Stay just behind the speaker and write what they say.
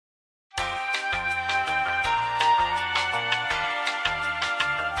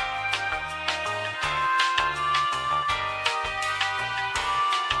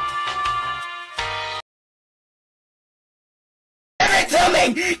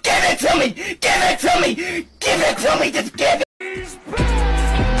me! Give it to me! Give it to me! Give it to me! Just give it!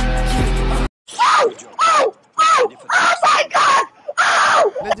 Oh! Oh! Oh! Oh my God!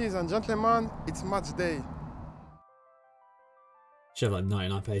 Oh! Ladies and gentlemen, it's match day. Should have like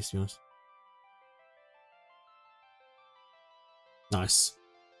 99 pace, to be honest. Nice.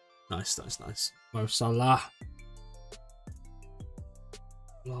 Nice, nice, nice. Mo Salah.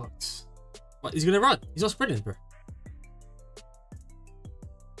 Blocked. What, he's gonna run. He's not sprinting, bro.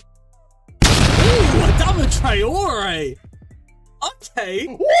 Ooh, Adama Traore. Okay.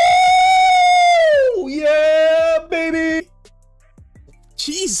 Woo! Yeah, baby!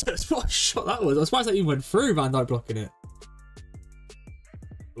 Jesus, what a shot that was. I was surprised that even went through Van Dijk blocking it.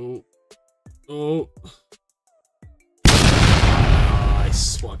 Oh. Oh.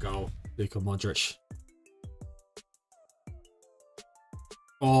 Nice. What a goal. Luka Modric.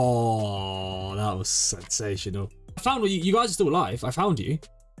 Oh, that was sensational. I found you guys are still alive. I found you.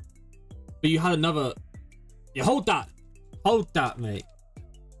 But you had another. Yeah, hold that. Hold that, mate.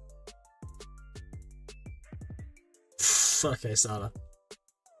 Okay, Salah.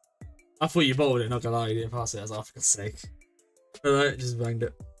 I thought you bowled it, not gonna lie, you didn't pass it. I was like, for God's sake. Alright, just banged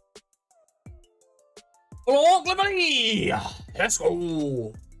it. Oh, Clemali! Let's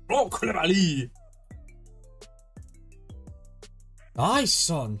go! Oh, Clemali! Nice,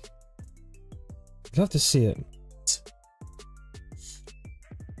 son. I'd love to see it.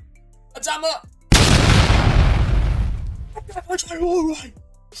 Adama! Alright!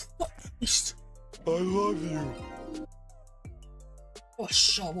 I love you. What a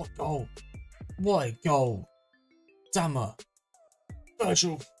shot, what a goal. What a goal. Adama.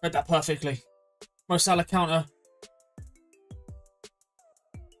 Virgil read that perfectly. Mo Salah counter.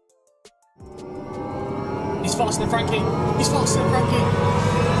 He's faster than Frankie. He's faster than Frankie.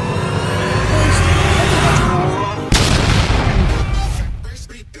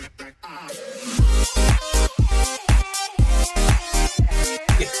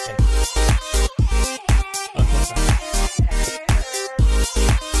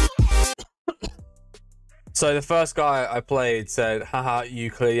 So the first guy I played said, haha, you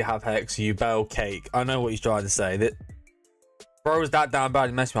clearly have Hex, you bell cake. I know what he's trying to say. That bro's that down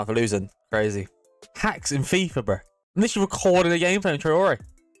bad, he messed me up for losing. Crazy. Hacks in FIFA, bro. I'm literally recording the gameplay in Traore.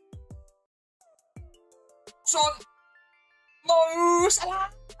 Son! Mo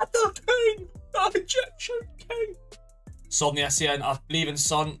Salah! The king! The Egyptian king! Son the SCN, I believe in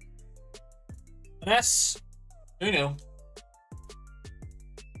Son. Yes. 2-0. Don't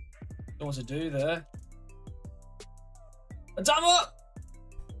know what to do there. Adama!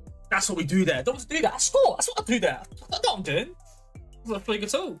 That's what we do there. Don't want to do that. I score. That's what I do there. That's what I'm doing. That's not a flick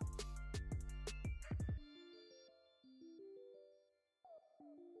at all.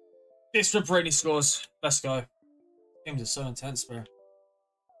 This for Brady scores. Let's go. Games are so intense, bro.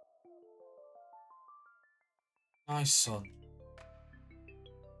 Nice, son.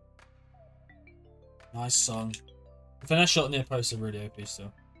 Nice, son. The finesse shot near post is really OP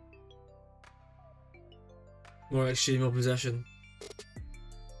still. More XG, more possession.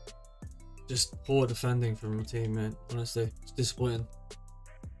 Just poor defending from the team, man. Honestly, it's disappointing.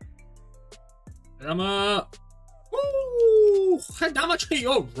 Adama! Woo! Adama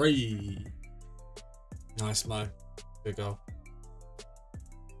Traore! Nice, Mo. Good goal.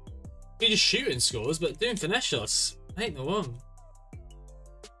 He just shooting scores, but doing finesse shots ain't the one.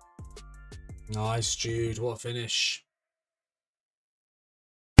 Nice, Jude. What a finish.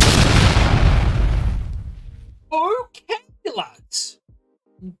 Okay, lads.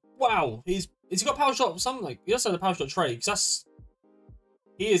 Wow, he's got power shot. Something like he also had a power shot trade because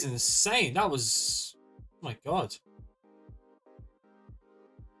he is insane. That was, oh my god.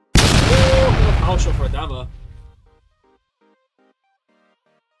 Ooh, power shot for Adama.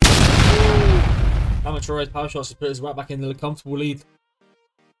 Adama Traore's power shots to put us right back in the comfortable lead.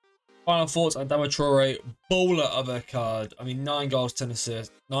 Final thoughts on Adama Traore, bowler of a card. I mean, 9 goals, 10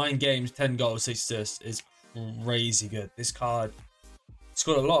 assists, 9 games, 10 goals, 6 assists is crazy good. This card, he's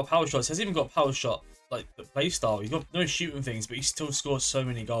got a lot of power shots. He hasn't even got power shot like the play style. He's got no shooting things, but he still scores so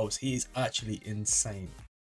many goals. He is actually insane.